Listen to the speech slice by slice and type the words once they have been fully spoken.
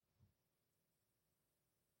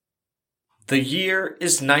The year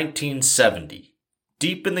is 1970.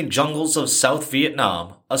 Deep in the jungles of South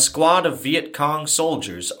Vietnam, a squad of Viet Cong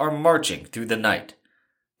soldiers are marching through the night.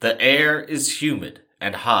 The air is humid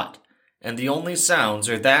and hot, and the only sounds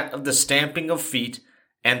are that of the stamping of feet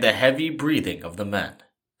and the heavy breathing of the men.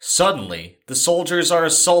 Suddenly, the soldiers are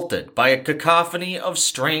assaulted by a cacophony of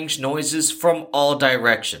strange noises from all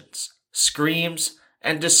directions, screams,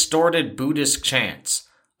 and distorted Buddhist chants.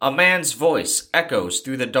 A man's voice echoes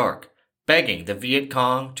through the dark, begging the Viet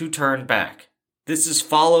Cong to turn back. This is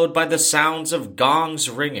followed by the sounds of gongs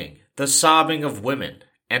ringing, the sobbing of women,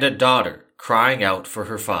 and a daughter crying out for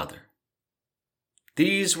her father.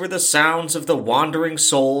 These were the sounds of the wandering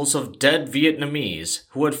souls of dead Vietnamese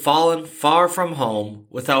who had fallen far from home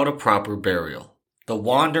without a proper burial. The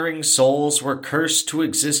wandering souls were cursed to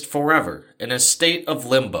exist forever in a state of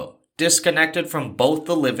limbo, disconnected from both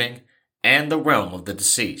the living and the realm of the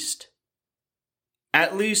deceased.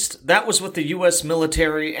 At least, that was what the U.S.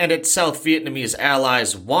 military and its South Vietnamese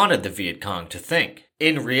allies wanted the Viet Cong to think.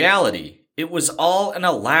 In reality, it was all an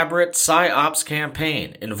elaborate psyops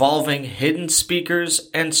campaign involving hidden speakers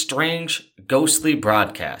and strange, ghostly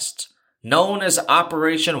broadcasts. Known as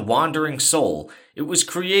Operation Wandering Soul, it was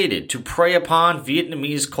created to prey upon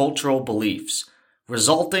Vietnamese cultural beliefs,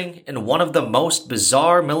 resulting in one of the most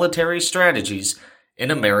bizarre military strategies in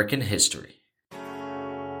American history.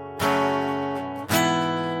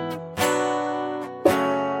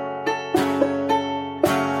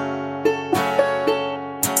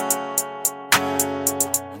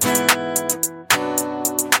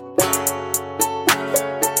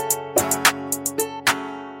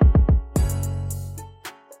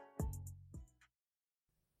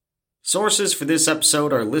 Sources for this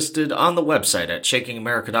episode are listed on the website at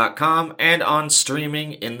shakingamerica.com and on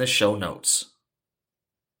streaming in the show notes.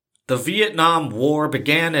 The Vietnam War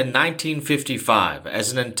began in 1955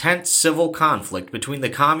 as an intense civil conflict between the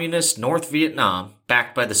communist North Vietnam,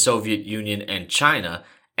 backed by the Soviet Union and China,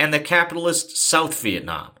 and the capitalist South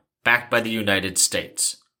Vietnam, backed by the United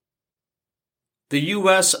States. The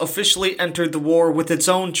U.S. officially entered the war with its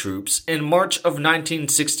own troops in March of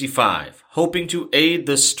 1965, hoping to aid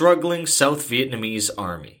the struggling South Vietnamese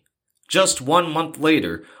army. Just 1 month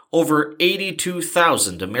later, over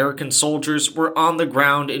 82,000 American soldiers were on the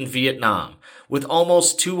ground in Vietnam, with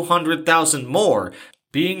almost 200,000 more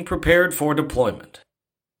being prepared for deployment.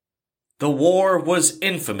 The war was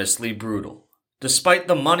infamously brutal. Despite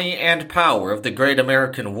the money and power of the great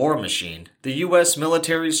American war machine, the U.S.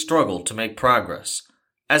 military struggled to make progress.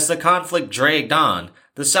 As the conflict dragged on,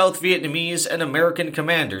 the South Vietnamese and American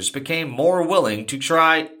commanders became more willing to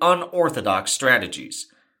try unorthodox strategies.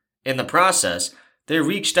 In the process, they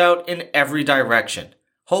reached out in every direction,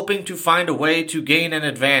 hoping to find a way to gain an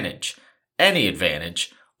advantage, any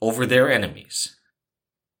advantage, over their enemies.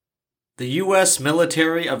 The U.S.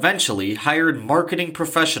 military eventually hired marketing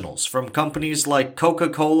professionals from companies like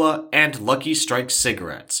Coca-Cola and Lucky Strike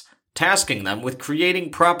cigarettes, tasking them with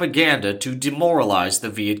creating propaganda to demoralize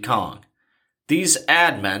the Viet Cong. These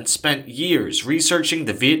ad men spent years researching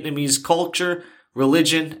the Vietnamese culture,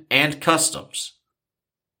 religion, and customs.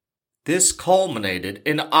 This culminated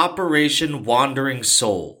in Operation Wandering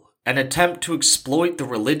Soul, an attempt to exploit the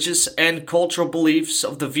religious and cultural beliefs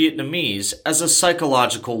of the Vietnamese as a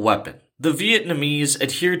psychological weapon. The Vietnamese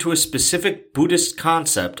adhere to a specific Buddhist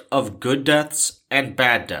concept of good deaths and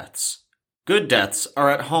bad deaths. Good deaths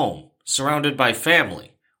are at home, surrounded by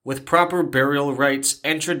family, with proper burial rites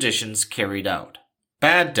and traditions carried out.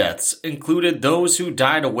 Bad deaths included those who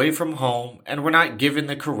died away from home and were not given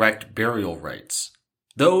the correct burial rites.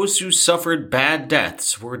 Those who suffered bad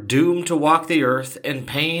deaths were doomed to walk the earth in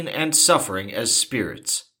pain and suffering as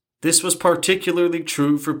spirits. This was particularly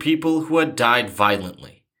true for people who had died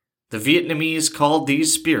violently. The Vietnamese called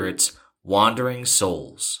these spirits wandering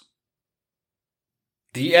souls.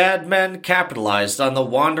 The ad men capitalized on the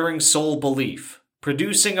wandering soul belief,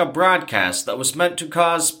 producing a broadcast that was meant to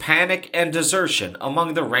cause panic and desertion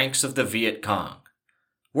among the ranks of the Viet Cong.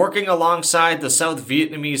 Working alongside the South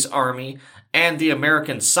Vietnamese Army and the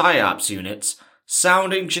American PSYOPs units,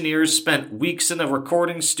 sound engineers spent weeks in a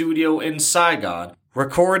recording studio in Saigon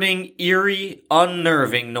recording eerie,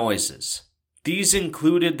 unnerving noises. These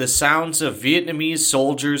included the sounds of Vietnamese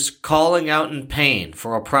soldiers calling out in pain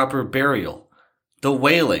for a proper burial, the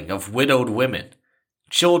wailing of widowed women,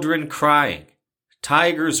 children crying,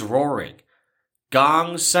 tigers roaring,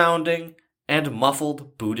 gongs sounding, and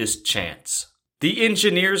muffled Buddhist chants. The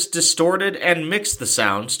engineers distorted and mixed the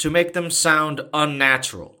sounds to make them sound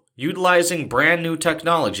unnatural, utilizing brand new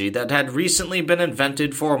technology that had recently been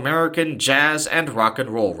invented for American jazz and rock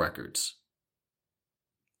and roll records.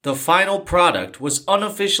 The final product was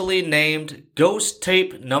unofficially named Ghost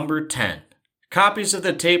Tape Number 10. Copies of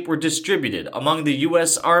the tape were distributed among the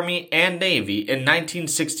U.S. Army and Navy in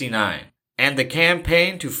 1969, and the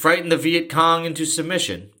campaign to frighten the Viet Cong into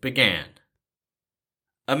submission began.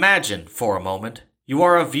 Imagine, for a moment, you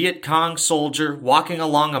are a Viet Cong soldier walking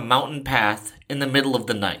along a mountain path in the middle of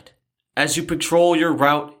the night. As you patrol your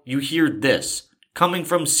route, you hear this, coming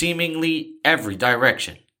from seemingly every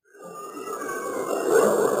direction.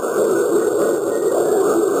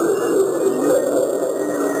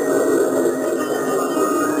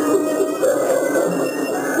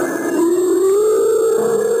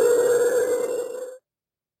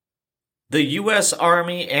 The U.S.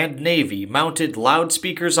 Army and Navy mounted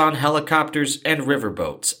loudspeakers on helicopters and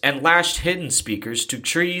riverboats and lashed hidden speakers to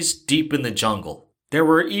trees deep in the jungle. There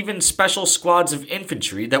were even special squads of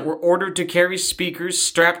infantry that were ordered to carry speakers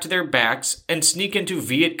strapped to their backs and sneak into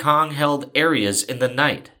Viet Cong-held areas in the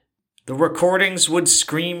night. The recordings would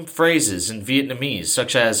scream phrases in Vietnamese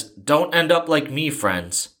such as, "Don't end up like me,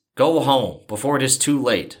 friends," "Go home before it is too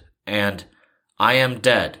late," and "I am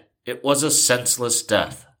dead. It was a senseless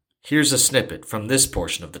death." Here's a snippet from this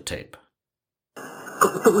portion of the tape.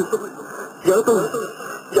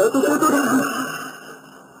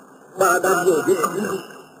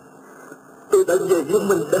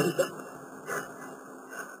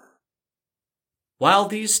 While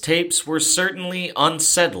these tapes were certainly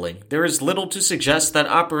unsettling, there is little to suggest that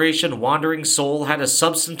Operation Wandering Soul had a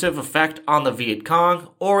substantive effect on the Viet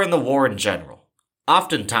Cong or in the war in general.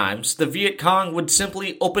 Oftentimes, the Viet Cong would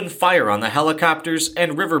simply open fire on the helicopters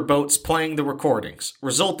and riverboats playing the recordings,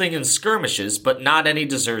 resulting in skirmishes but not any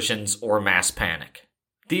desertions or mass panic.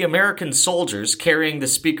 The American soldiers carrying the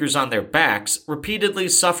speakers on their backs repeatedly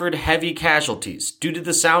suffered heavy casualties due to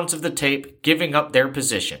the sounds of the tape giving up their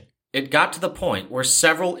position. It got to the point where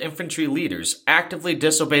several infantry leaders actively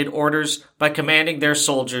disobeyed orders by commanding their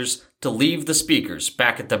soldiers to leave the speakers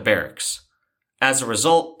back at the barracks. As a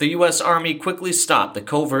result, the U.S. Army quickly stopped the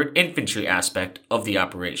covert infantry aspect of the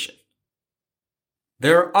operation.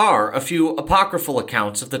 There are a few apocryphal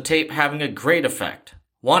accounts of the tape having a great effect.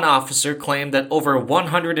 One officer claimed that over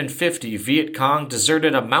 150 Viet Cong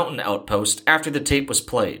deserted a mountain outpost after the tape was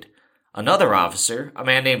played. Another officer, a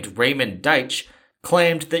man named Raymond Deitch,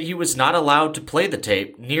 claimed that he was not allowed to play the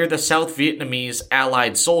tape near the South Vietnamese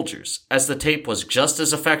Allied soldiers, as the tape was just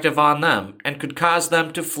as effective on them and could cause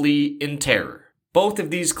them to flee in terror. Both of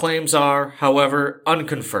these claims are, however,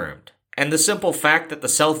 unconfirmed, and the simple fact that the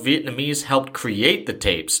South Vietnamese helped create the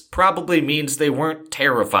tapes probably means they weren't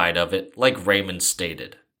terrified of it, like Raymond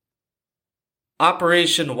stated.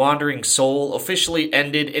 Operation Wandering Soul officially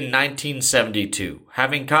ended in 1972,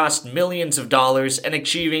 having cost millions of dollars and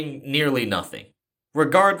achieving nearly nothing.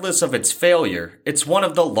 Regardless of its failure, it's one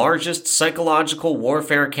of the largest psychological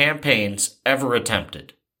warfare campaigns ever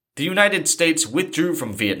attempted. The United States withdrew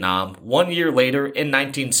from Vietnam 1 year later in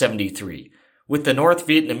 1973, with the North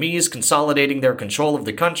Vietnamese consolidating their control of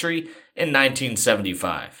the country in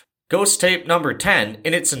 1975. Ghost Tape Number 10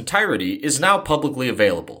 in its entirety is now publicly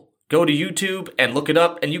available. Go to YouTube and look it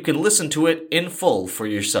up, and you can listen to it in full for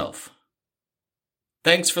yourself.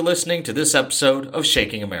 Thanks for listening to this episode of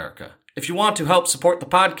Shaking America. If you want to help support the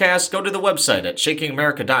podcast, go to the website at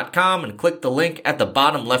shakingamerica.com and click the link at the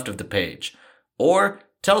bottom left of the page. Or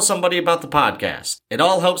tell somebody about the podcast. It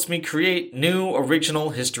all helps me create new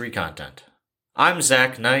original history content. I'm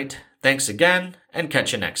Zach Knight. Thanks again, and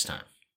catch you next time.